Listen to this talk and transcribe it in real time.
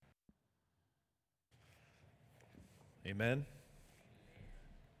Amen.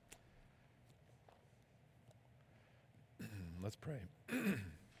 Let's pray.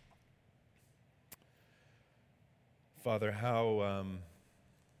 Father, how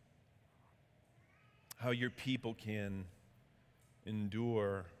your people can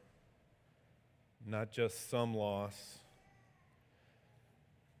endure not just some loss,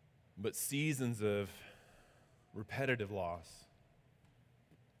 but seasons of repetitive loss,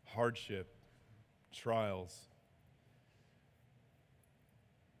 hardship, trials.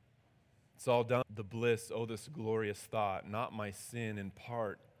 It's all done. The bliss, oh, this glorious thought, not my sin in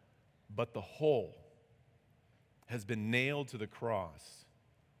part, but the whole has been nailed to the cross.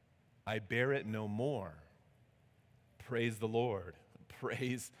 I bear it no more. Praise the Lord.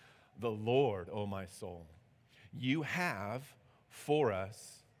 Praise the Lord, O my soul. You have for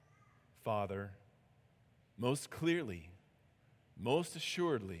us, Father, most clearly, most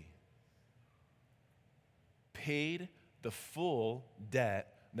assuredly, paid the full debt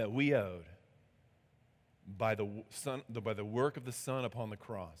that we owed by the work of the Son upon the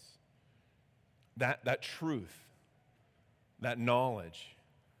cross. That truth, that knowledge,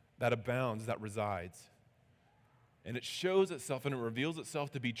 that abounds, that resides. And it shows itself and it reveals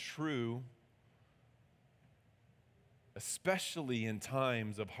itself to be true, especially in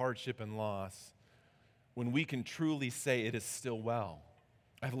times of hardship and loss, when we can truly say it is still well.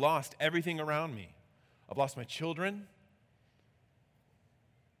 I've lost everything around me. I've lost my children.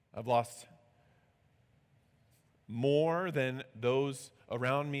 I've lost more than those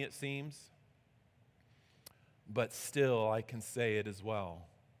around me, it seems. But still, I can say it as well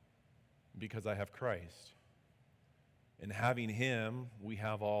because I have Christ. And having Him, we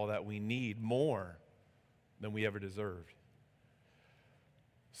have all that we need, more than we ever deserved.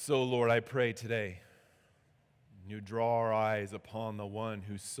 So, Lord, I pray today, you draw our eyes upon the one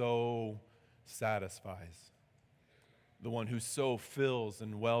who so satisfies, the one who so fills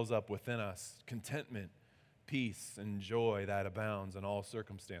and wells up within us contentment, peace, and joy that abounds in all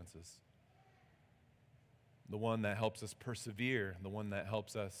circumstances. The one that helps us persevere, the one that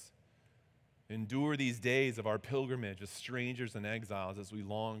helps us endure these days of our pilgrimage as strangers and exiles as we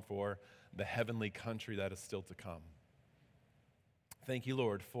long for the heavenly country that is still to come. Thank you,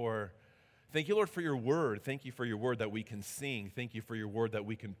 Lord, for your word. Thank you for your word that we can sing. Thank you for your word that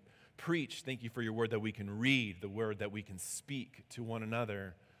we can preach. Thank you for your word that we can read, the word that we can speak to one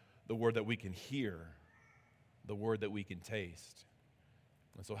another, the word that we can hear, the word that we can taste.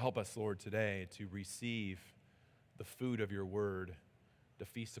 And so help us, Lord, today to receive the food of your word, to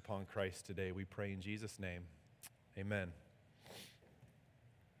feast upon Christ today. We pray in Jesus' name. Amen.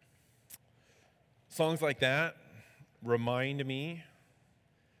 Songs like that remind me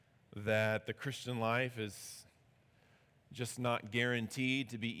that the Christian life is just not guaranteed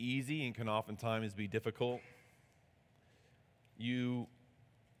to be easy and can oftentimes be difficult. I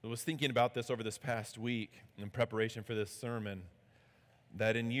was thinking about this over this past week in preparation for this sermon,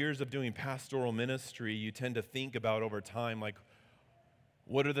 that in years of doing pastoral ministry, you tend to think about over time, like,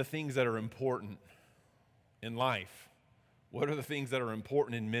 what are the things that are important in life? What are the things that are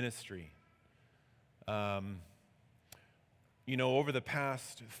important in ministry? Over the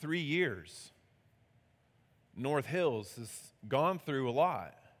past 3 years, North Hills has gone through a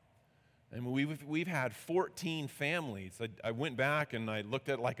lot. And we've had 14 families. I went back and I looked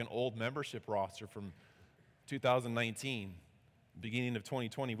at like an old membership roster from 2019, beginning of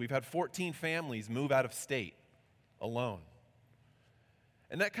 2020. We've had 14 families move out of state alone.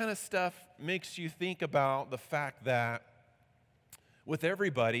 And that kind of stuff makes you think about the fact that with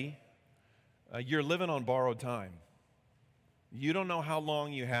everybody, you're living on borrowed time. You don't know how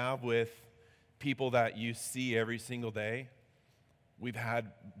long you have with people that you see every single day. We've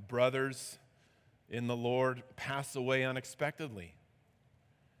had brothers in the Lord pass away unexpectedly.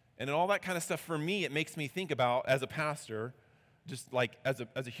 And all that kind of stuff, for me, it makes me think about, as a pastor, just like as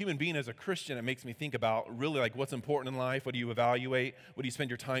a human being, as a Christian, it makes me think about really like what's important in life. What do you evaluate? What do you spend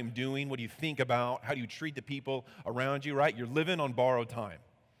your time doing? What do you think about? How do you treat the people around you, right? You're living on borrowed time.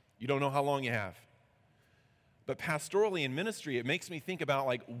 You don't know how long you have. But pastorally in ministry, it makes me think about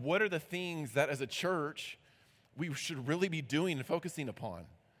like what are the things that as a church we should really be doing and focusing upon.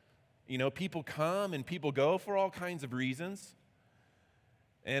 People come and people go for all kinds of reasons.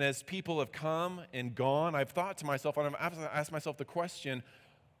 And as people have come and gone, I've thought to myself, and I've asked myself the question,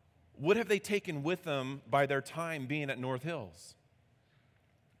 what have they taken with them by their time being at North Hills?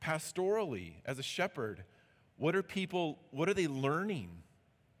 Pastorally, as a shepherd, what are they learning?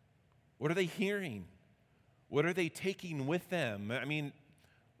 What are they hearing? What are they taking with them? I mean,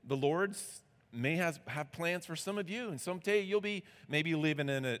 the Lord's may have plans for some of you, and someday you'll be maybe living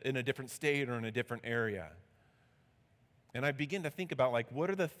in a different state or in a different area. And I begin to think about, like, what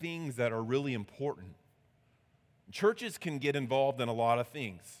are the things that are really important? Churches can get involved in a lot of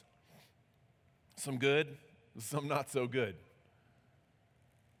things. Some good, some not so good.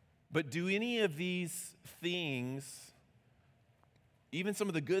 But do any of these things, even some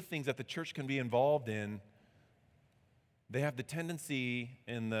of the good things that the church can be involved in, they have the tendency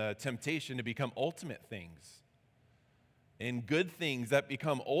and the temptation to become ultimate things. And good things that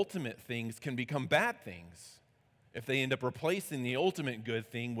become ultimate things can become bad things if they end up replacing the ultimate good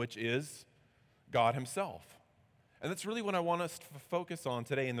thing, which is God himself. And that's really what I want us to focus on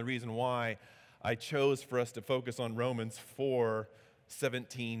today, and the reason why I chose for us to focus on Romans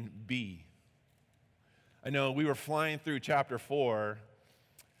 4:17b. I know we were flying through chapter 4,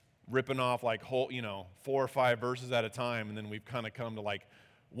 ripping off like whole, 4 or 5 verses at a time, and then we've kind of come to like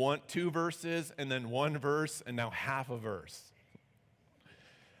 2 verses, and then 1 verse, and now half a verse.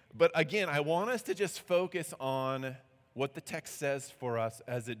 But again, I want us to just focus on what the text says for us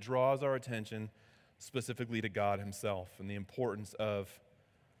as it draws our attention specifically to God himself and the importance of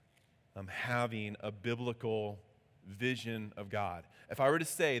having a biblical vision of God. If I were to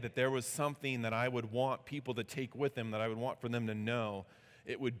say that there was something that I would want people to take with them, that I would want for them to know,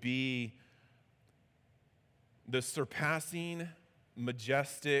 it would be the surpassing,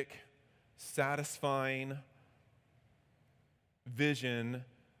 majestic, satisfying vision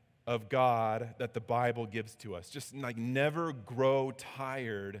of God that the Bible gives to us. Just like never grow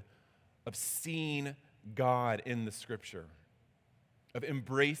tired of seeing God in the Scripture, of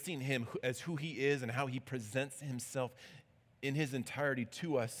embracing him as who he is and how he presents himself in his entirety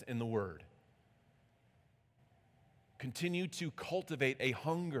to us in the Word. Continue to cultivate a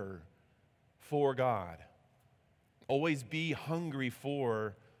hunger for God. Always be hungry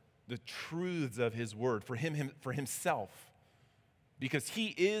for the truths of his Word, for himself. Because he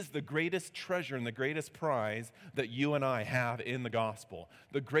is the greatest treasure and the greatest prize that you and I have in the gospel.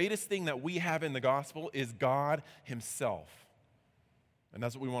 The greatest thing that we have in the gospel is God himself. And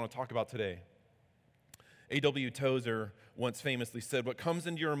that's what we want to talk about today. A.W. Tozer once famously said, "What comes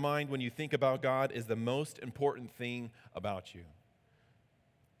into your mind when you think about God is the most important thing about you."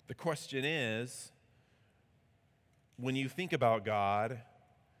 The question is, when you think about God,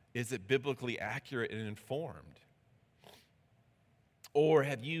 is it biblically accurate and informed? Or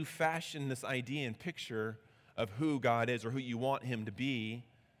have you fashioned this idea and picture of who God is or who you want him to be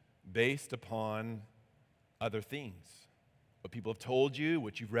based upon other things? What people have told you,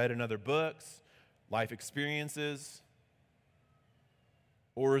 what you've read in other books, life experiences?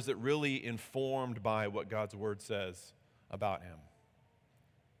 Or is it really informed by what God's Word says about him?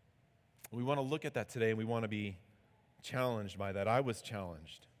 We want to look at that today, and we want to be challenged by that. I was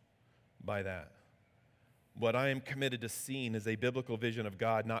challenged by that. What I am committed to seeing is a biblical vision of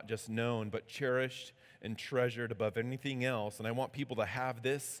God, not just known, but cherished and treasured above anything else. And I want people to have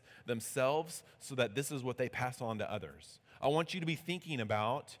this themselves so that this is what they pass on to others. I want you to be thinking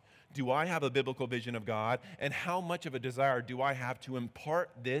about, do I have a biblical vision of God? And how much of a desire do I have to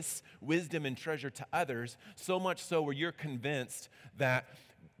impart this wisdom and treasure to others, so much so where you're convinced that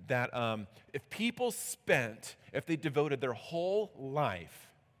if they devoted their whole life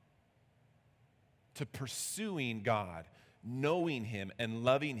to pursuing God, knowing him and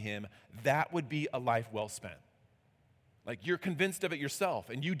loving him, that would be a life well spent. Like, you're convinced of it yourself,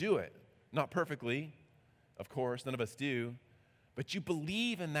 and you do it. Not perfectly, of course, none of us do, but you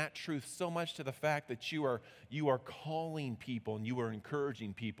believe in that truth so much to the fact that you are calling people and you are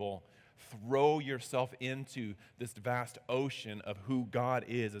encouraging people, throw yourself into this vast ocean of who God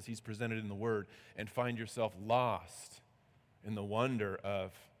is as he's presented in the Word, and find yourself lost in the wonder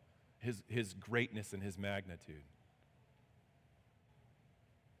of his greatness and his magnitude.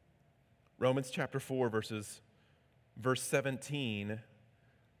 Romans chapter 4, verse 17,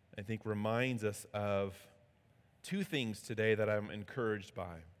 I think reminds us of 2 things today that I'm encouraged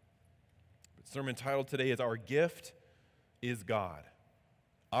by. The sermon title today is Our Gift is God.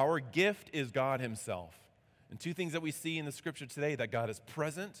 Our gift is God himself. And 2 things that we see in the scripture today, that God is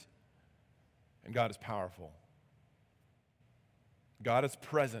present and God is powerful. God is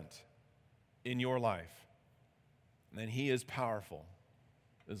present in your life, and he is powerful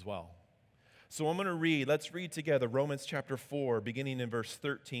as well. So I'm going to read, let's read together Romans chapter 4, beginning in verse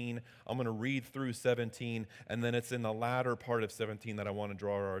 13. I'm going to read through 17, and then it's in the latter part of 17 that I want to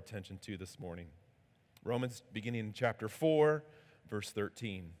draw our attention to this morning. Romans beginning in chapter 4, verse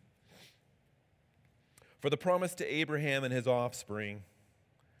 13. For the promise to Abraham and his offspring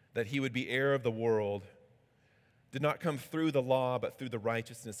that he would be heir of the world did not come through the law, but through the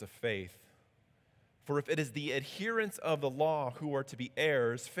righteousness of faith. For if it is the adherents of the law who are to be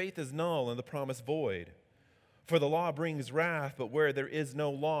heirs, faith is null and the promise void. For the law brings wrath, but where there is no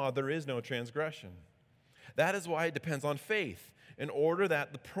law, there is no transgression. That is why it depends on faith, in order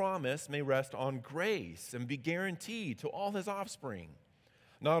that the promise may rest on grace and be guaranteed to all his offspring,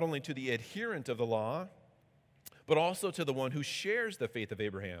 not only to the adherent of the law, but also to the one who shares the faith of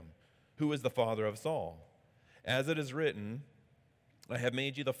Abraham, who is the father of us all. As it is written, I have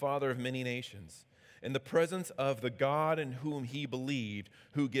made you the father of many nations, in the presence of the God in whom he believed,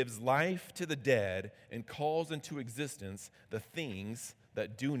 who gives life to the dead and calls into existence the things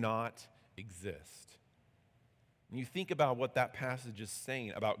that do not exist. When you think about what that passage is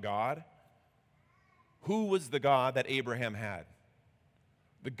saying about God, who was the God that Abraham had?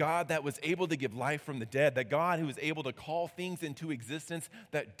 The God that was able to give life from the dead, the God who was able to call things into existence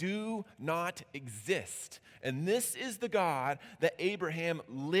that do not exist. And this is the God that Abraham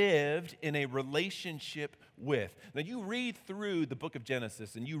lived in a relationship with. Now, you read through the book of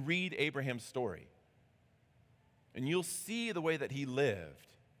Genesis and you read Abraham's story, and you'll see the way that he lived.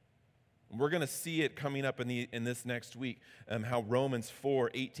 We're going to see it coming up in this next week, how Romans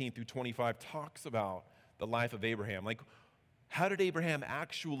 4:18 through 25 talks about the life of Abraham. Like, how did Abraham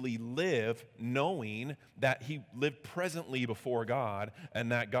actually live knowing that he lived presently before God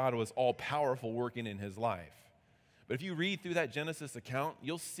and that God was all-powerful working in his life? But if you read through that Genesis account,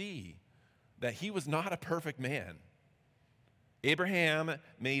 you'll see that he was not a perfect man. Abraham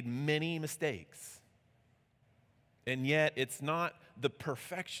made many mistakes. And yet, it's not the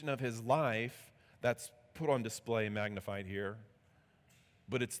perfection of his life that's put on display and magnified here,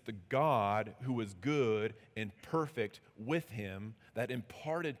 but it's the God who was good and perfect with him that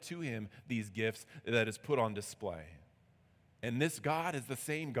imparted to him these gifts that is put on display. And this God is the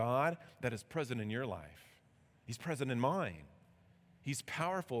same God that is present in your life. He's present in mine. He's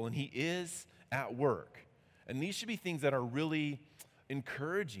powerful and he is at work. And these should be things that are really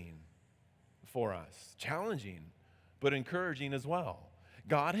encouraging for us, challenging, but encouraging as well.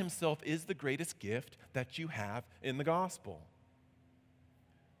 God himself is the greatest gift that you have in the gospel.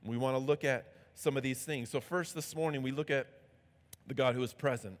 We want to look at some of these things. So first this morning, we look at the God who is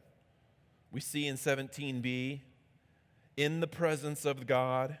present. We see in 17b, in the presence of the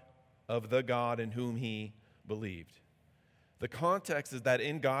God in whom he believed. The context is that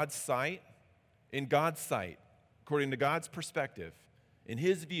in God's sight, according to God's perspective, in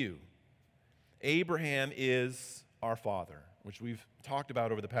his view, Abraham is our father, which we've talked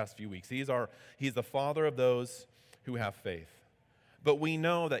about over the past few weeks. He's the father of those who have faith. But we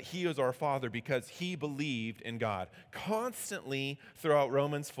know that he is our father because he believed in God. Constantly throughout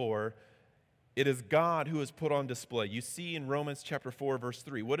Romans 4, it is God who is put on display. You see in Romans chapter 4, verse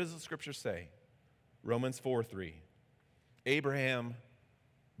 3, what does the scripture say? Romans 4:3. Abraham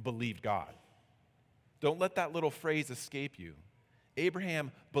believed God. Don't let that little phrase escape you.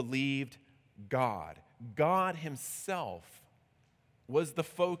 Abraham believed God. God himself was the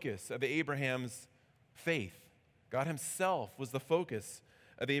focus of Abraham's faith. God himself was the focus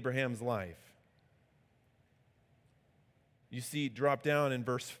of Abraham's life. You see, drop down in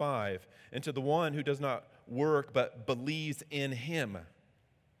verse 5, and to the one who does not work but believes in him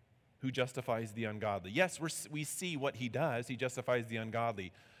who justifies the ungodly. Yes, we see what he does. He justifies the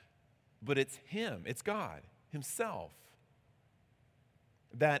ungodly. But it's him, it's God himself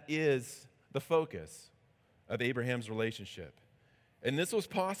that is the focus of Abraham's relationship. And this was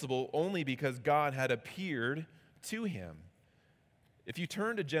possible only because God had appeared to him. If you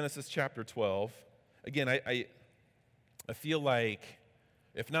turn to Genesis chapter 12, again, I feel like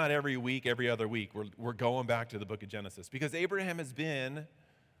if not every week, every other week, we're going back to the book of Genesis because Abraham has been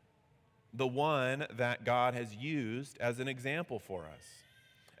the one that God has used as an example for us.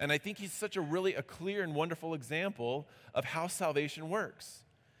 And I think he's such a clear and wonderful example of how salvation works.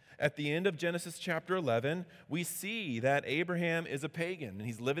 At the end of Genesis chapter 11, we see that Abraham is a pagan, and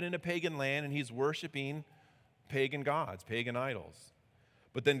he's living in a pagan land, and he's worshiping pagan gods, pagan idols.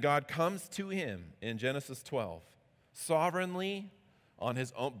 But then God comes to him in Genesis 12, sovereignly, on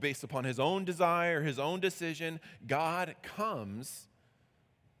his own, based upon his own desire, his own decision. God comes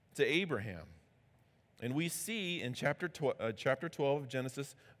to Abraham. And we see in chapter 12 of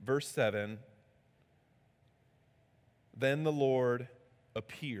Genesis, verse 7, then the Lord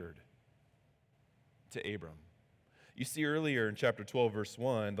appeared to Abram. You see earlier in chapter 12, verse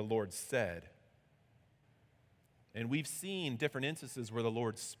 1, the Lord said. And we've seen different instances where the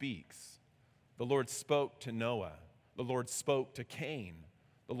Lord speaks. The Lord spoke to Noah. The Lord spoke to Cain.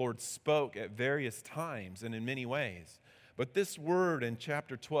 The Lord spoke at various times and in many ways. But this word in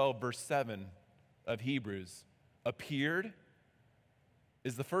chapter 12, verse 7 of Hebrews, appeared,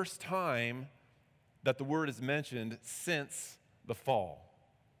 is the first time that the word is mentioned since the fall,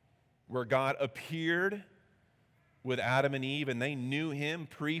 where God appeared with Adam and Eve, and they knew him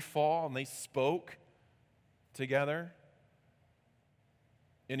pre-fall, and they spoke together.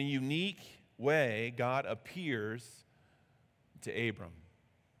 In a unique way, God appears to Abram.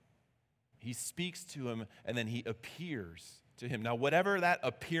 He speaks to him, and then he appears to him. Now, whatever that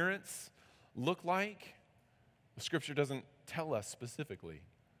appearance looked like, the Scripture doesn't tell us specifically.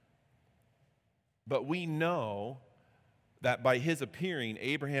 But we know that by his appearing,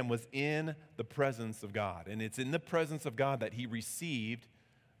 Abraham was in the presence of God. And it's in the presence of God that he received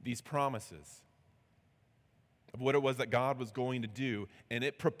these promises of what it was that God was going to do. And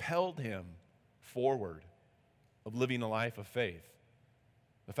it propelled him forward of living a life of faith.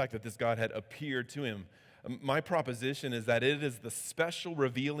 The fact that this God had appeared to him. My proposition is that it is the special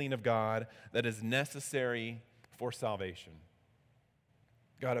revealing of God that is necessary for salvation.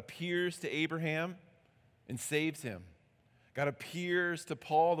 God appears to Abraham and saves him. God appears to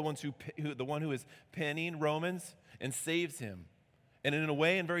Paul, the one who is penning Romans, and saves him. And in a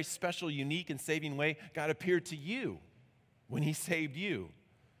way, in a very special, unique, and saving way, God appeared to you when he saved you.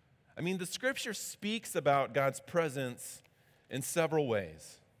 I mean, the Scripture speaks about God's presence in several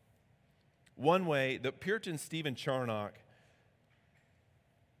ways. One way, the Puritan Stephen Charnock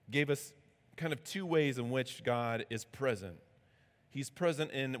gave us kind of two ways in which God is present. He's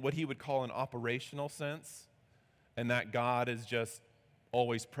present in what he would call an operational sense, and that God is just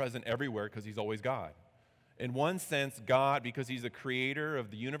always present everywhere because he's always God. In one sense, God, because he's the creator of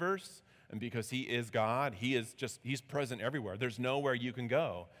the universe, and because he is God, he's present everywhere. There's nowhere you can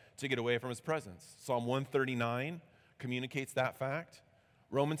go to get away from his presence. Psalm 139 communicates that fact.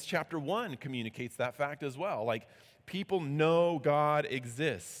 Romans chapter 1 communicates that fact as well. Like, people know God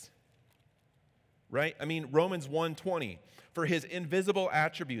exists. Right? I mean, Romans 1:20, for his invisible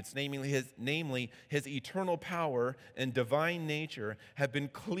attributes, namely his eternal power and divine nature, have been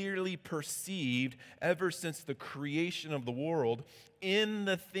clearly perceived ever since the creation of the world in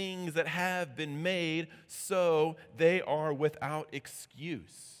the things that have been made, so they are without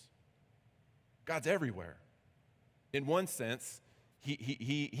excuse. God's everywhere. In one sense,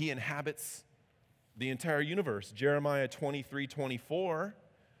 he inhabits the entire universe. Jeremiah 23:24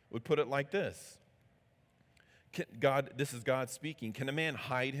 would put it like this. This is God speaking. Can a man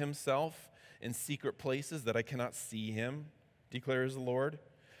hide himself in secret places that I cannot see him, declares the Lord?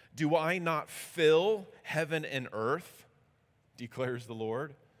 Do I not fill heaven and earth, declares the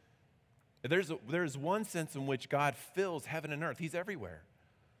Lord? There's one sense in which God fills heaven and earth. He's everywhere.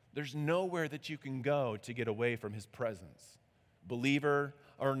 There's nowhere that you can go to get away from his presence, believer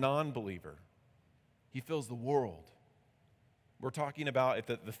or non-believer. He fills the world. We're talking about, if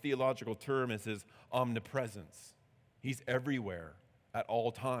the theological term is his omnipresence. He's everywhere at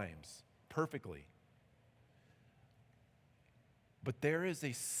all times, perfectly. But there is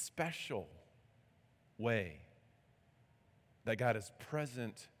a special way that God is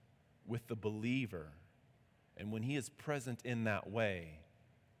present with the believer. And when he is present in that way,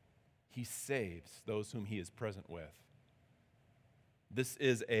 he saves those whom he is present with. This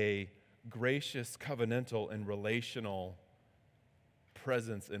is a gracious, covenantal, and relational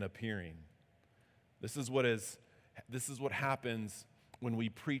presence and appearing. This is what happens when we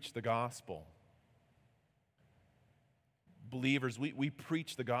preach the gospel. Believers, we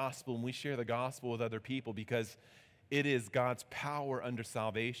preach the gospel and we share the gospel with other people because it is God's power under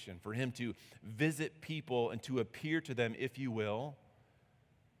salvation for him to visit people and to appear to them, if you will,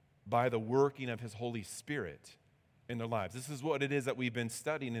 by the working of his Holy Spirit in their lives. This is what it is that we've been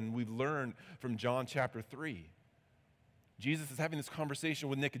studying and we've learned from John chapter 3. Jesus is having this conversation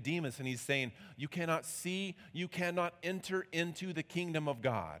with Nicodemus, and he's saying, you cannot enter into the kingdom of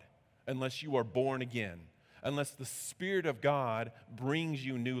God unless you are born again, unless the Spirit of God brings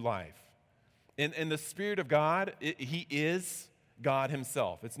you new life. And the Spirit of God, he is God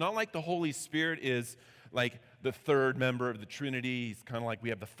himself. It's not like the Holy Spirit is like the third member of the Trinity. He's kind of like we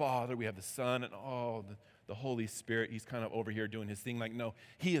have the Father, we have the Son, and the Holy Spirit, he's kind of over here doing his thing. Like, no,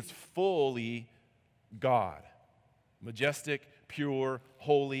 he is fully God. Majestic, pure,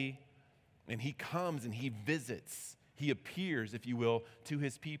 holy, and he comes and he visits. He appears, if you will, to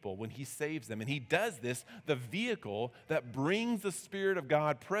his people when he saves them. And he does this, the vehicle that brings the Spirit of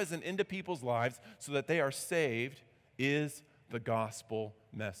God present into people's lives so that they are saved, is the gospel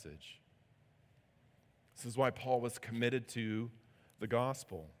message. This is why Paul was committed to the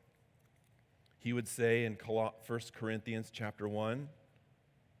gospel. He would say in 1 Corinthians chapter 1,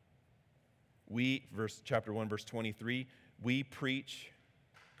 chapter 1, verse 23, we preach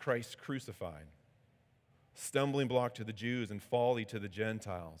Christ crucified, stumbling block to the Jews and folly to the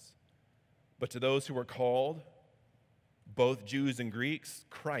Gentiles. But to those who are called, both Jews and Greeks,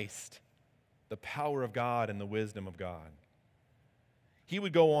 Christ, the power of God and the wisdom of God. He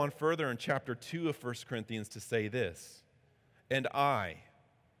would go on further in chapter 2 of 1 Corinthians to say this, "And I,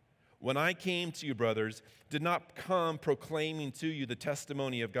 when I came to you, brothers, did not come proclaiming to you the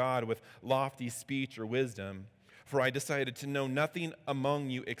testimony of God with lofty speech or wisdom, for I decided to know nothing among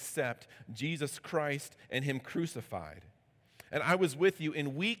you except Jesus Christ and Him crucified. And I was with you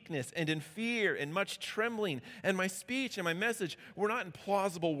in weakness and in fear and much trembling, and my speech and my message were not in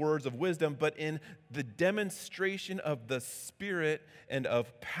plausible words of wisdom, but in the demonstration of the Spirit and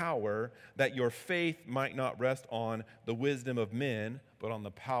of power, that your faith might not rest on the wisdom of men, but on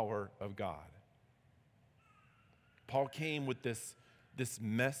the power of God." Paul came with this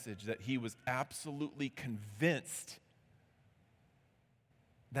message that he was absolutely convinced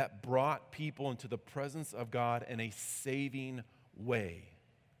that brought people into the presence of God in a saving way.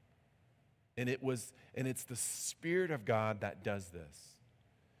 And it's the Spirit of God that does this.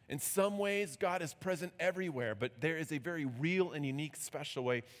 In some ways, God is present everywhere, but there is a very real and unique, special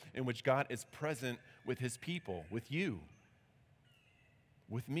way in which God is present with His people, with you,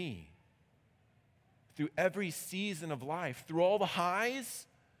 with me. Through every season of life, through all the highs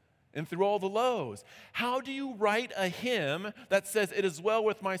and through all the lows. How do you write a hymn that says, "It is well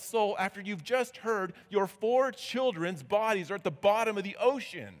with my soul," after you've just heard your 4 children's bodies are at the bottom of the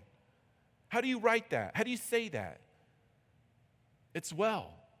ocean? How do you write that? How do you say that? It's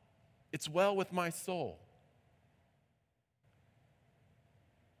well. It's well with my soul.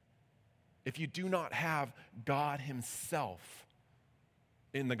 If you do not have God Himself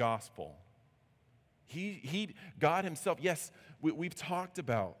in the gospel, God Himself, yes, we've talked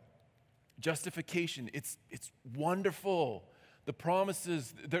about justification. It's wonderful. The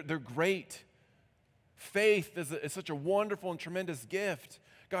promises, they're great. Faith is such a wonderful and tremendous gift.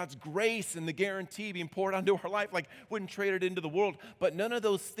 God's grace and the guarantee being poured onto our life, like wouldn't trade it into the world. But none of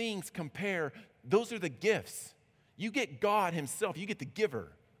those things compare. Those are the gifts. You get God Himself. You get the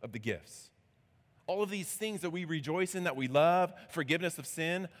giver of the gifts. All of these things that we rejoice in, that we love, forgiveness of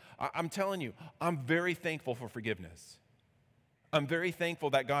sin, I'm telling you, I'm very thankful for forgiveness. I'm very thankful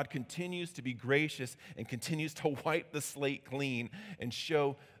that God continues to be gracious and continues to wipe the slate clean and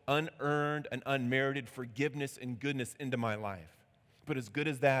show unearned and unmerited forgiveness and goodness into my life. But as good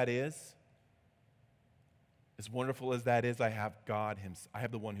as that is, as wonderful as that is, I have God Himself. I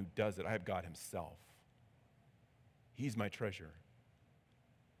have the one who does it. I have God Himself. He's my treasure.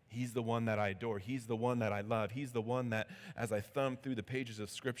 He's the one that I adore. He's the one that I love. He's the one that, as I thumb through the pages of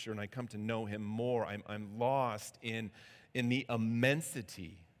Scripture and I come to know Him more, I'm lost in the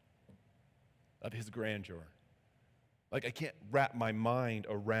immensity of His grandeur. Like, I can't wrap my mind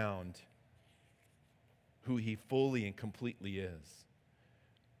around who He fully and completely is.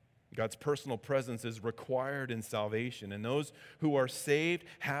 God's personal presence is required in salvation, and those who are saved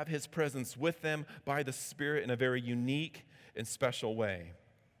have His presence with them by the Spirit in a very unique and special way.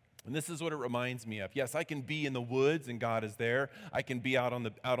 And this is what it reminds me of. Yes, I can be in the woods and God is there. I can be out on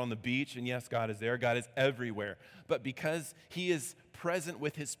the beach and yes, God is there. God is everywhere. But because He is present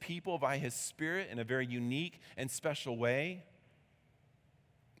with His people by His Spirit in a very unique and special way,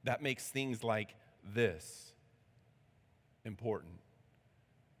 that makes things like this important.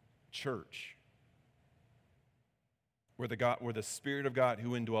 Church, where the Spirit of God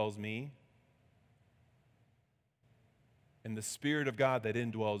who indwells me and the Spirit of God that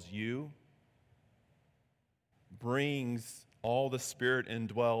indwells you brings all the Spirit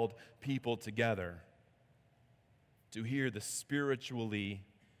indwelled people together to hear the spiritually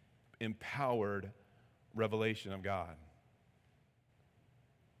empowered revelation of God,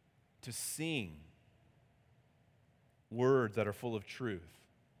 to sing words that are full of truth,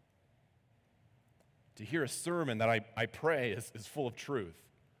 to hear a sermon that I pray is full of truth,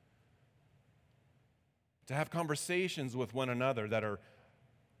 to have conversations with one another that are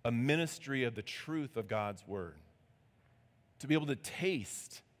a ministry of the truth of God's Word, to be able to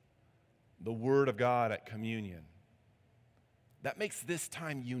taste the Word of God at communion. That makes this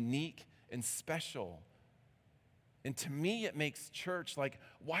time unique and special. And to me, it makes church like,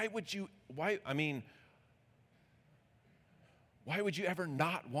 why would you ever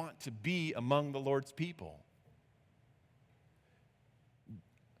not want to be among the Lord's people?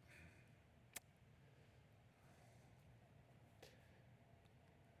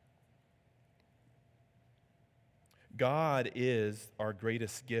 God is our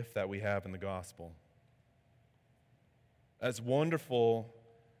greatest gift that we have in the gospel. As wonderful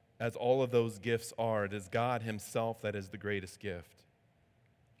as all of those gifts are, it is God Himself that is the greatest gift.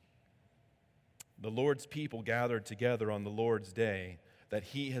 The Lord's people gathered together on the Lord's day that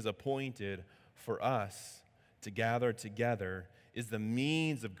He has appointed for us to gather together is the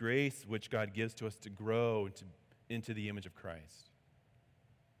means of grace which God gives to us to grow into the image of Christ.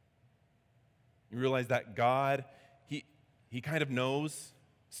 You realize that God, He kind of knows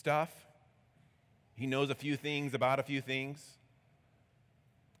stuff. He knows a few things about a few things.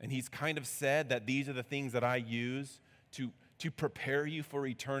 And He's kind of said that these are the things that I use to prepare you for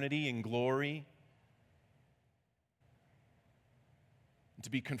eternity and glory, to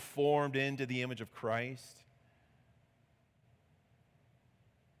be conformed into the image of Christ.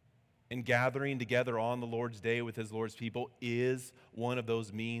 And gathering together on the Lord's day with His Lord's people is one of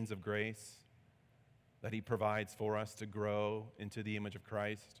those means of grace that He provides for us to grow into the image of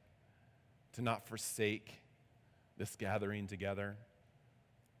Christ, to not forsake this gathering together.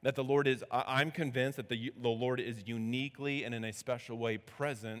 That the Lord is, I'm convinced that the Lord is uniquely and in a special way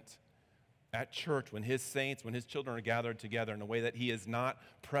present at church when His saints, when His children are gathered together in a way that He is not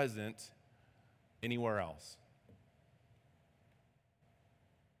present anywhere else.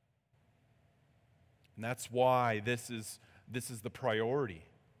 And that's why this is the priority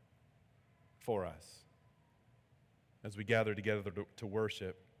for us as we gather together to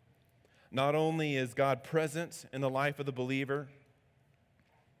worship. Not only is God present in the life of the believer,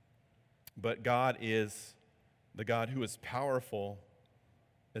 but God is the God who is powerful,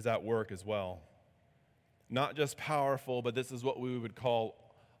 is at work as well. Not just powerful, but this is what we would call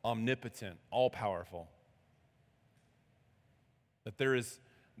omnipotent, all-powerful. That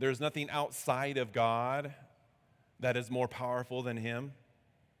there's nothing outside of God that is more powerful than Him.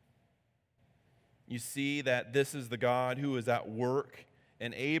 You see that this is the God who is at work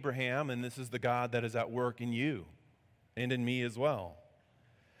in Abraham, and this is the God that is at work in you and in me as well.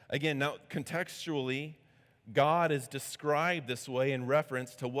 Again, now contextually, God is described this way in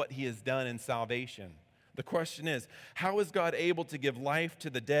reference to what He has done in salvation. The question is, how is God able to give life to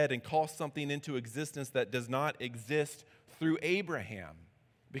the dead and call something into existence that does not exist through Abraham?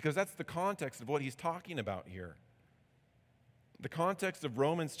 Because that's the context of what he's talking about here. The context of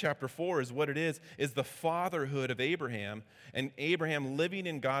Romans chapter 4 is what it is the fatherhood of Abraham. And Abraham, living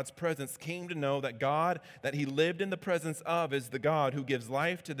in God's presence, came to know that God, that he lived in the presence of, is the God who gives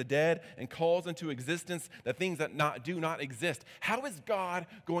life to the dead and calls into existence the things that do not exist. How is God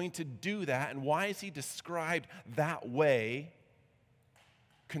going to do that, and why is He described that way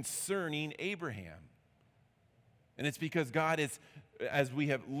concerning Abraham? And it's because God is, as we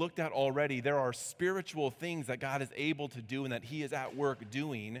have looked at already, there are spiritual things that God is able to do and that He is at work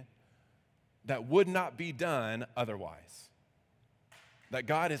doing that would not be done otherwise. That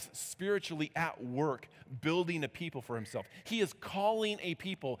God is spiritually at work building a people for Himself. He is calling a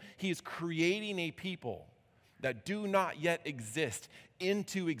people, He is creating a people that do not yet exist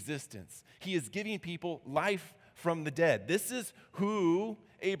into existence. He is giving people life from the dead. This is who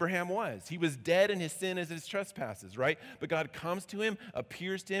Abraham was. He was dead in his sin and his trespasses, right? But God comes to him,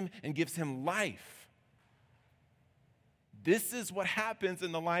 appears to him, and gives him life. This is what happens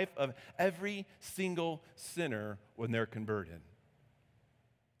in the life of every single sinner when they're converted.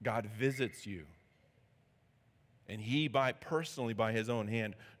 God visits you, and He, personally by His own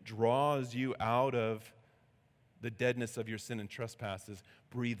hand, draws you out of the deadness of your sin and trespasses,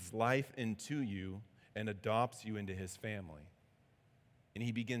 breathes life into you, and adopts you into His family.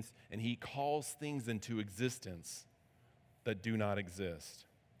 And He calls things into existence that do not exist.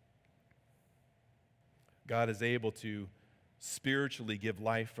 God is able to spiritually give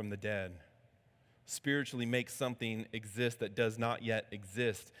life from the dead, spiritually make something exist that does not yet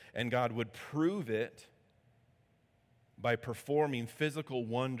exist. And God would prove it by performing physical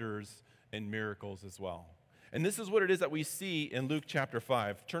wonders and miracles as well. And this is what it is that we see in Luke chapter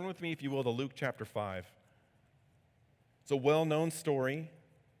 5. Turn with me, if you will, to Luke chapter 5. It's a well-known story.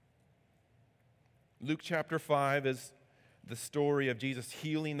 Luke chapter 5 is the story of Jesus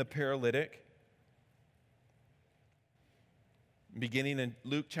healing the paralytic. Beginning in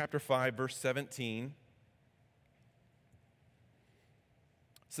Luke chapter 5, verse 17.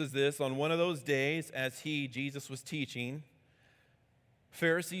 It says this: on one of those days, as He, Jesus, was teaching,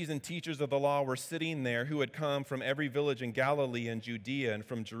 Pharisees and teachers of the law were sitting there, who had come from every village in Galilee and Judea and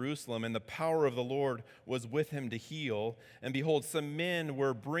from Jerusalem, and the power of the Lord was with Him to heal. And behold, some men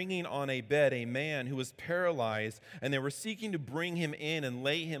were bringing on a bed a man who was paralyzed, and they were seeking to bring him in and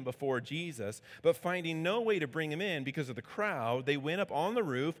lay him before Jesus. But finding no way to bring him in because of the crowd, they went up on the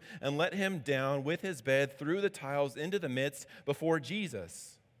roof and let him down with his bed through the tiles into the midst before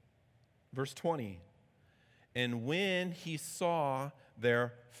Jesus. Verse 20. And when He saw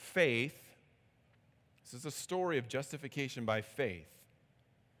their faith, this is a story of justification by faith.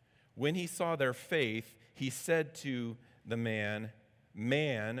 When He saw their faith, He said to the man,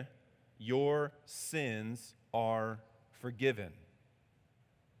 "Man, your sins are forgiven."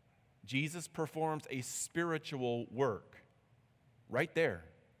 Jesus performs a spiritual work right there.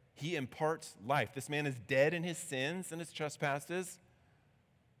 He imparts life. This man is dead in his sins and his trespasses.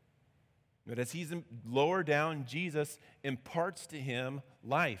 But as he's lower down, Jesus imparts to him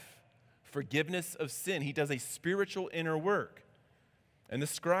life, forgiveness of sin. He does a spiritual inner work. And the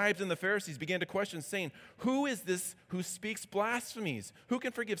scribes and the Pharisees began to question, saying, "Who is this who speaks blasphemies? Who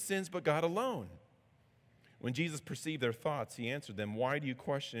can forgive sins but God alone?" When Jesus perceived their thoughts, he answered them, "Why do you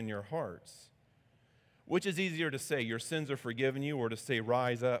question in your hearts? Which is easier to say, 'Your sins are forgiven you,' or to say,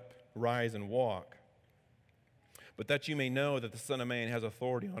 'Rise up, rise and walk'? But that you may know that the Son of Man has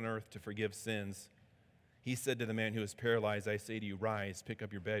authority on earth to forgive sins." He said to the man who was paralyzed, "I say to you, rise, pick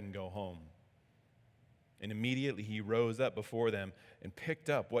up your bed and go home." And immediately he rose up before them and picked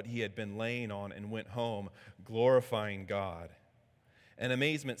up what he had been laying on and went home, glorifying God. And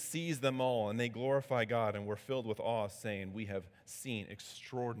amazement seized them all, and they glorified God and were filled with awe, saying, "We have seen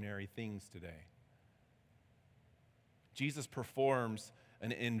extraordinary things today." Jesus performs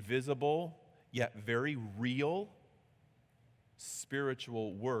an invisible yet very real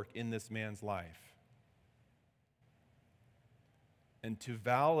spiritual work in this man's life. And to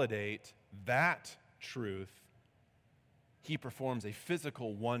validate that truth, he performs a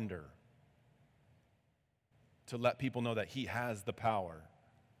physical wonder to let people know that he has the power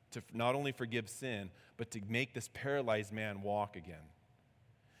to not only forgive sin, but to make this paralyzed man walk again.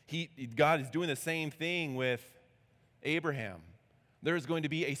 God is doing the same thing with Abraham. There is going to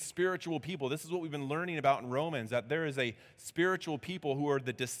be a spiritual people. This is what we've been learning about in Romans, that there is a spiritual people who are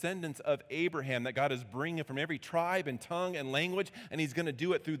the descendants of Abraham that God is bringing from every tribe and tongue and language, and he's going to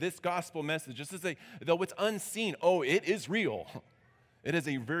do it through this gospel message. Just as though it's unseen, it is real. It is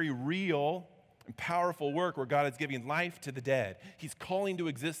a very real and powerful work where God is giving life to the dead. He's calling to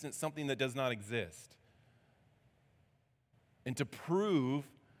existence something that does not exist. And to prove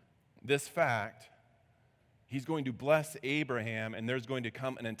this fact, he's going to bless Abraham, and there's going to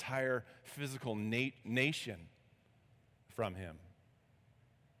come an entire physical nation from him,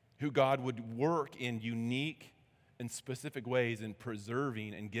 who God would work in unique and specific ways in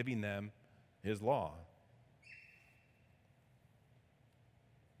preserving and giving them his law.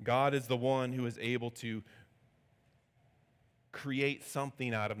 God is the one who is able to create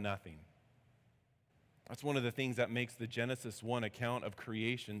something out of nothing. That's one of the things that makes the Genesis 1 account of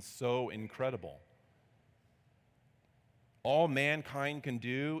creation so incredible. All mankind can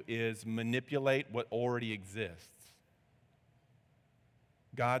do is manipulate what already exists.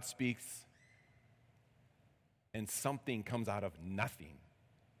 God speaks, and something comes out of nothing.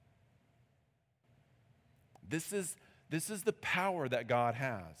 This is the power that God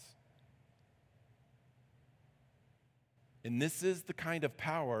has. And this is the kind of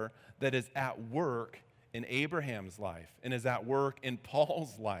power that is at work in Abraham's life, and is at work in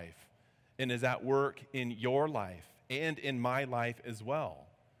Paul's life, and is at work in your life, and in my life as well.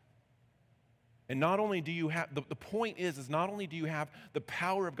 And not only do you have, the point is not only do you have the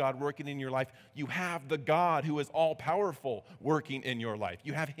power of God working in your life, you have the God who is all-powerful working in your life.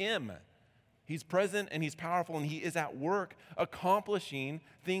 You have him. He's present and he's powerful, and he is at work accomplishing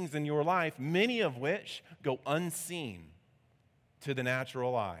things in your life, many of which go unseen to the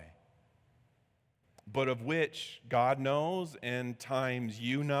natural eye, but of which God knows, and times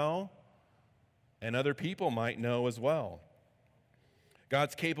you know, and other people might know as well.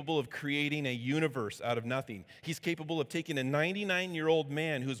 God's capable of creating a universe out of nothing. He's capable of taking a 99-year-old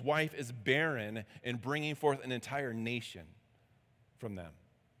man whose wife is barren and bringing forth an entire nation from them.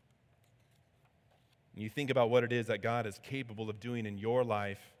 And you think about what it is that God is capable of doing in your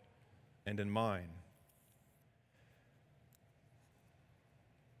life and in mine.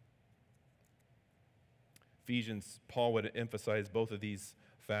 Paul would emphasize both of these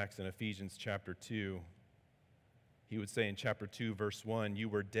facts in Ephesians chapter 2. He would say in chapter 2, verse 1, "You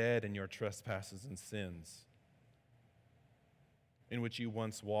were dead in your trespasses and sins, in which you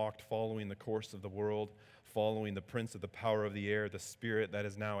once walked, following the course of the world, following the prince of the power of the air, the spirit that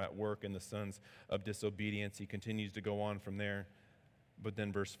is now at work in the sons of disobedience." He continues to go on from there. But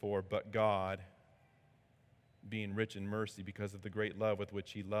then verse 4, "But God, being rich in mercy because of the great love with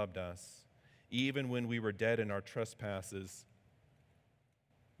which he loved us, even when we were dead in our trespasses,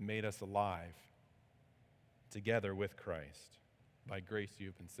 made us alive together with Christ. By grace you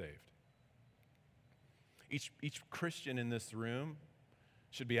have been saved." Each Christian in this room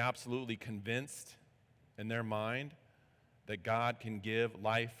should be absolutely convinced in their mind that God can give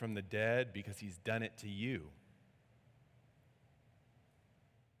life from the dead because he's done it to you.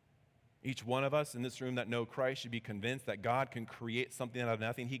 Each one of us in this room that know Christ should be convinced that God can create something out of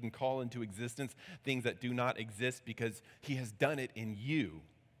nothing. He can call into existence things that do not exist because he has done it in you.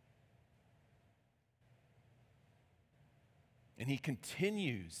 And he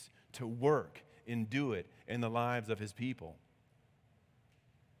continues to work and do it in the lives of his people.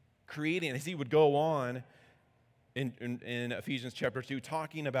 Creating, as he would go on in Ephesians chapter 2,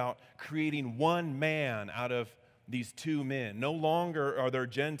 talking about creating one man out of these two men. No longer are there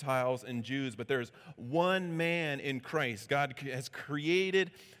Gentiles and Jews, but there's one man in Christ. God has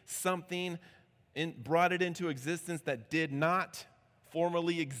created something and brought it into existence that did not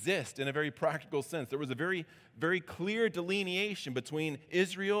formerly exist in a very practical sense. There was a very, very clear delineation between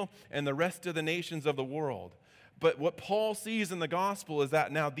Israel and the rest of the nations of the world. But what Paul sees in the gospel is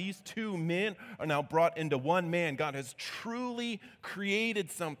that now these two men are now brought into one man. God has truly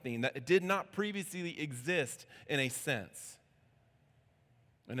created something that did not previously exist in a sense.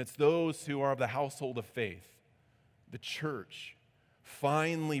 And it's those who are of the household of faith, the church,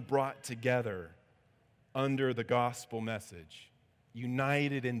 finally brought together under the gospel message,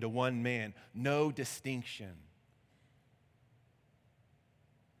 united into one man, no distinction.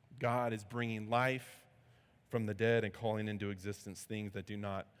 God is bringing life from the dead and calling into existence things that do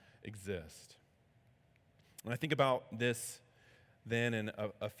not exist. And I think about this then in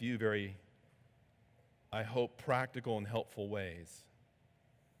a few very, I hope, practical and helpful ways.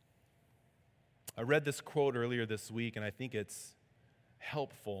 I read this quote earlier this week, and I think it's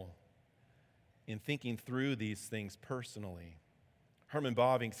helpful in thinking through these things personally. Herman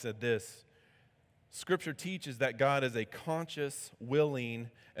Bavinck said this: Scripture teaches that God is a conscious, willing,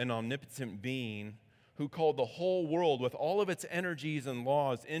 and omnipotent being who called the whole world with all of its energies and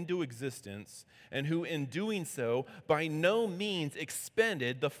laws into existence, and who in doing so by no means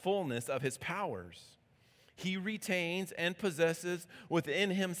expended the fullness of his powers. He retains and possesses within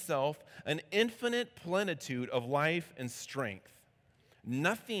himself an infinite plenitude of life and strength.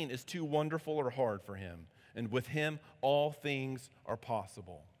 Nothing is too wonderful or hard for him, and with him all things are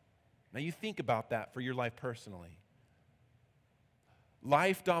possible. Now you think about that for your life personally.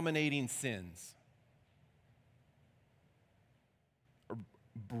 Life-dominating sins are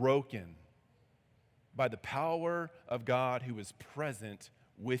broken by the power of God who is present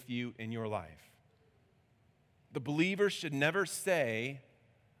with you in your life. The believer should never say,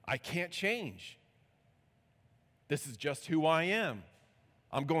 I can't change. This is just who I am.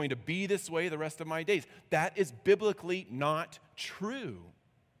 I'm going to be this way the rest of my days. That is biblically not true.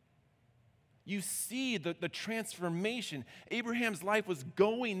 You see the transformation. Abraham's life was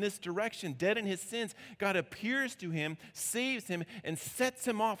going this direction, dead in his sins. God appears to him, saves him, and sets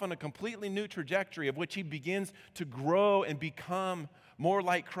him off on a completely new trajectory of which he begins to grow and become more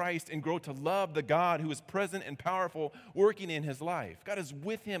like Christ and grow to love the God who is present and powerful working in his life. God is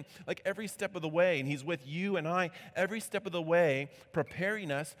with him like every step of the way, and he's with you and I every step of the way,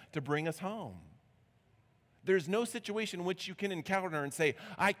 preparing us to bring us home. There's no situation in which you can encounter and say,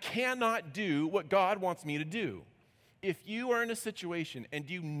 I cannot do what God wants me to do. If you are in a situation and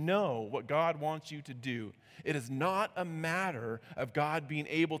you know what God wants you to do, it is not a matter of God being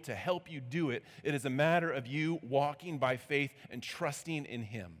able to help you do it. It is a matter of you walking by faith and trusting in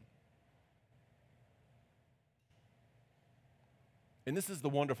him. And this is the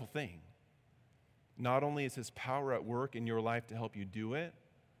wonderful thing. Not only is his power at work in your life to help you do it,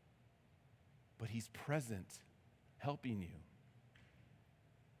 but he's present, helping you.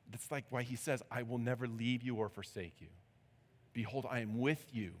 That's like why he says, I will never leave you or forsake you. Behold, I am with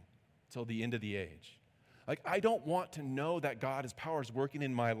you till the end of the age. Like, I don't want to know that God's power is working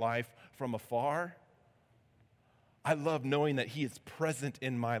in my life from afar. I love knowing that he is present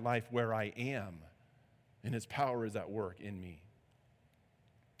in my life where I am, and his power is at work in me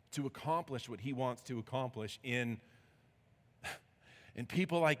to accomplish what he wants to accomplish in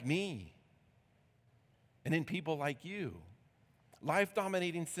people like me and in people like you.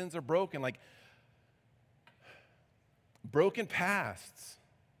 Life-dominating sins are broken. Like, broken pasts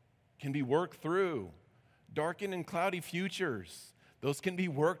can be worked through. Darkened and cloudy futures, those can be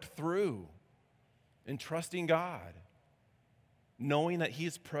worked through in trusting God, knowing that he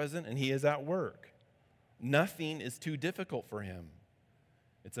is present and he is at work. Nothing is too difficult for him.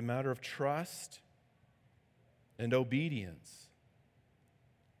 It's a matter of trust and obedience.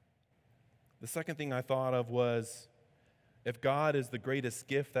 The second thing I thought of was, if God is the greatest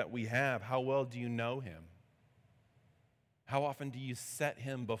gift that we have, how well do you know him? How often do you set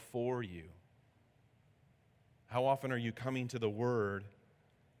him before you? How often are you coming to the Word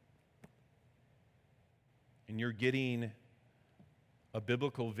and you're getting a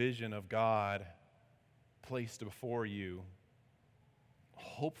biblical vision of God placed before you,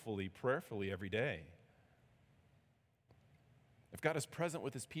 hopefully, prayerfully every day? If God is present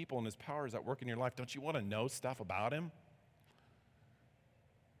with his people and his power is at work in your life, don't you want to know stuff about him?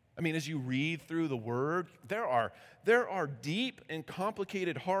 I mean, as you read through the Word, there are deep and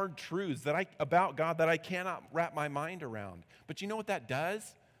complicated, hard truths about God that I cannot wrap my mind around. But you know what that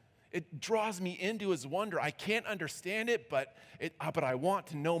does? It draws me into His wonder. I can't understand it, but I want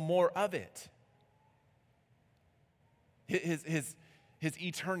to know more of it. His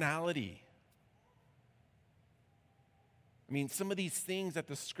eternality. I mean, some of these things that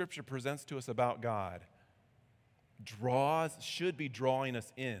the Scripture presents to us about God should be drawing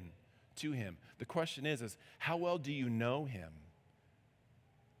us in to Him. The question is how well do you know Him?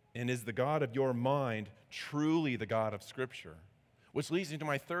 And is the God of your mind truly the God of Scripture? Which leads me to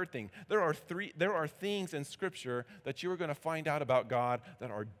my third thing. There are things in Scripture that you are going to find out about God that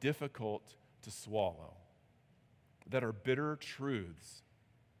are difficult to swallow, that are bitter truths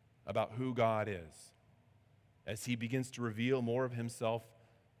about who God is, as He begins to reveal more of Himself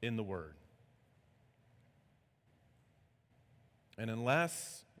in the Word. And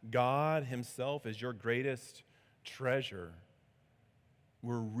unless God Himself is your greatest treasure,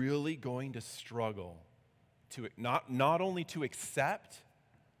 we're really going to struggle to not only to accept,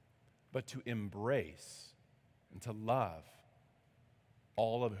 but to embrace and to love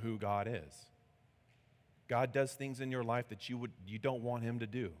all of who God is. God does things in your life that you don't want Him to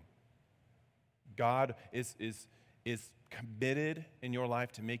do. God is committed in your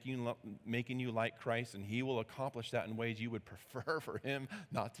life to making you like Christ, and He will accomplish that in ways you would prefer for Him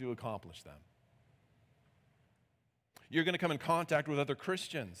not to accomplish them. You're going to come in contact with other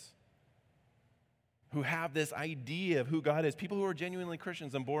Christians who have this idea of who God is, people who are genuinely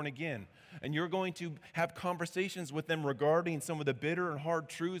Christians and born again. And you're going to have conversations with them regarding some of the bitter and hard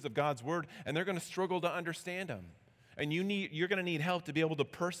truths of God's Word, and they're going to struggle to understand them. And you're going to need help to be able to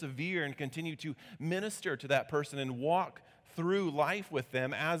persevere and continue to minister to that person and walk through life with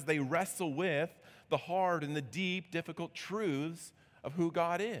them as they wrestle with the hard and the deep, difficult truths of who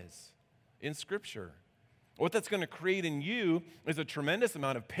God is in Scripture. What that's going to create in you is a tremendous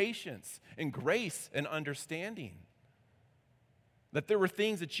amount of patience and grace and understanding. That there were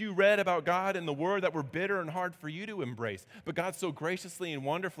things that you read about God in the Word that were bitter and hard for you to embrace. But God so graciously and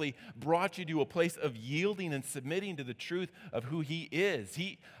wonderfully brought you to a place of yielding and submitting to the truth of who He is.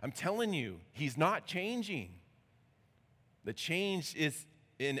 I'm telling you, He's not changing. The change is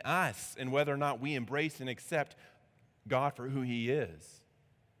in us and whether or not we embrace and accept God for who He is.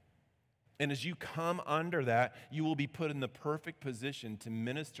 And as you come under that, you will be put in the perfect position to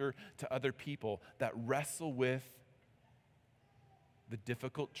minister to other people that wrestle with the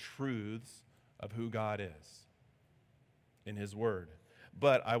difficult truths of who God is in His Word.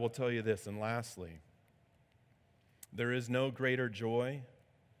 But I will tell you this, and lastly, there is no greater joy,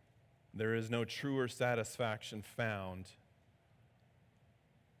 there is no truer satisfaction found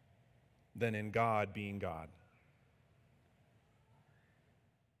than in God being God.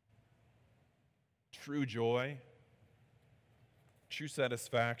 True joy, true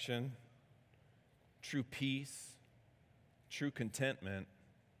satisfaction, true peace, true contentment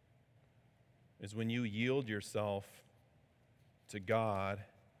is when you yield yourself to God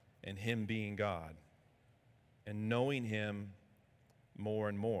and Him being God and knowing Him more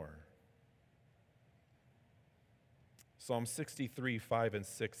and more. Psalm 63, 5 and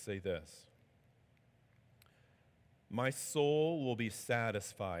 6 say this: "My soul will be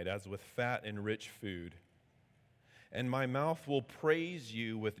satisfied as with fat and rich food, and my mouth will praise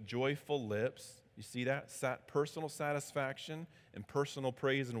you with joyful lips." You see that? Personal satisfaction and personal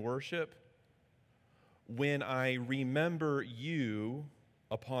praise and worship. "When I remember you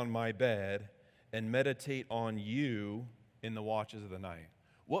upon my bed and meditate on you in the watches of the night."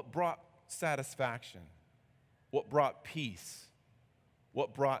 What brought satisfaction? What brought peace?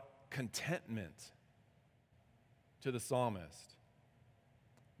 What brought contentment to the psalmist?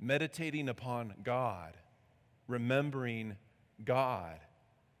 Meditating upon God, remembering God,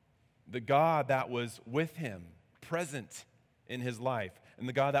 the God that was with him, present in his life, and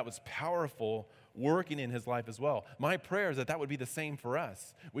the God that was powerful, working in his life as well. My prayer is that would be the same for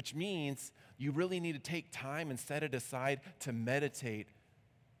us, which means you really need to take time and set it aside to meditate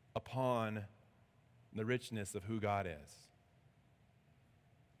upon the richness of who God is.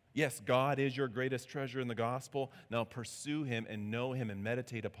 Yes, God is your greatest treasure in the gospel. Now pursue Him and know Him and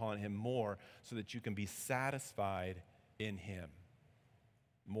meditate upon Him more so that you can be satisfied in Him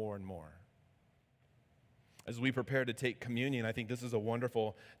more and more. As we prepare to take communion, I think this is a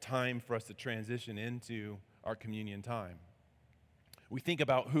wonderful time for us to transition into our communion time. We think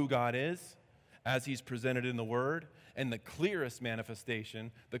about who God is as He's presented in the Word, and the clearest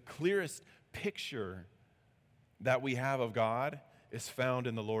manifestation, the clearest picture that we have of God is found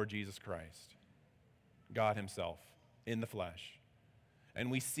in the Lord Jesus Christ, God Himself in the flesh.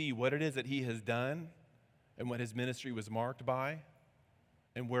 and we see what it is that he has done and what his ministry was marked by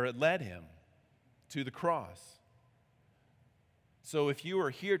and where it led him to the cross. So if you are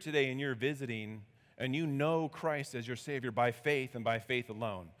here today and you're visiting and you know Christ as your Savior by faith and by faith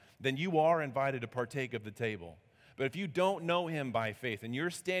alone, then you are invited to partake of the table. But if you don't know him by faith and you're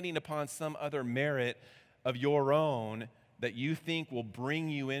standing upon some other merit of your own that you think will bring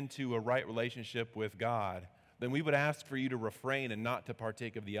you into a right relationship with God, then we would ask for you to refrain and not to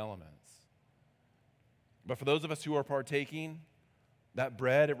partake of the elements. But for those of us who are partaking, that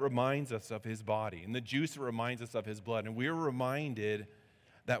bread, it reminds us of his body, and the juice, it reminds us of his blood. And we're reminded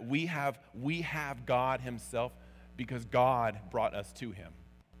that we have God himself because God brought us to him.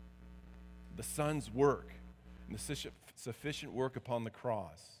 The Son's work and the sufficient work upon the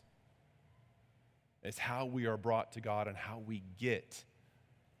cross is how we are brought to God and how we get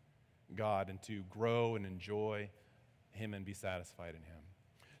God and to grow and enjoy him and be satisfied in him.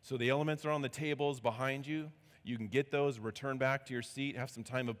 So the elements are on the tables behind you. You can get those, return back to your seat, have some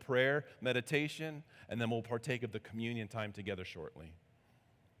time of prayer, meditation, and then we'll partake of the communion time together shortly.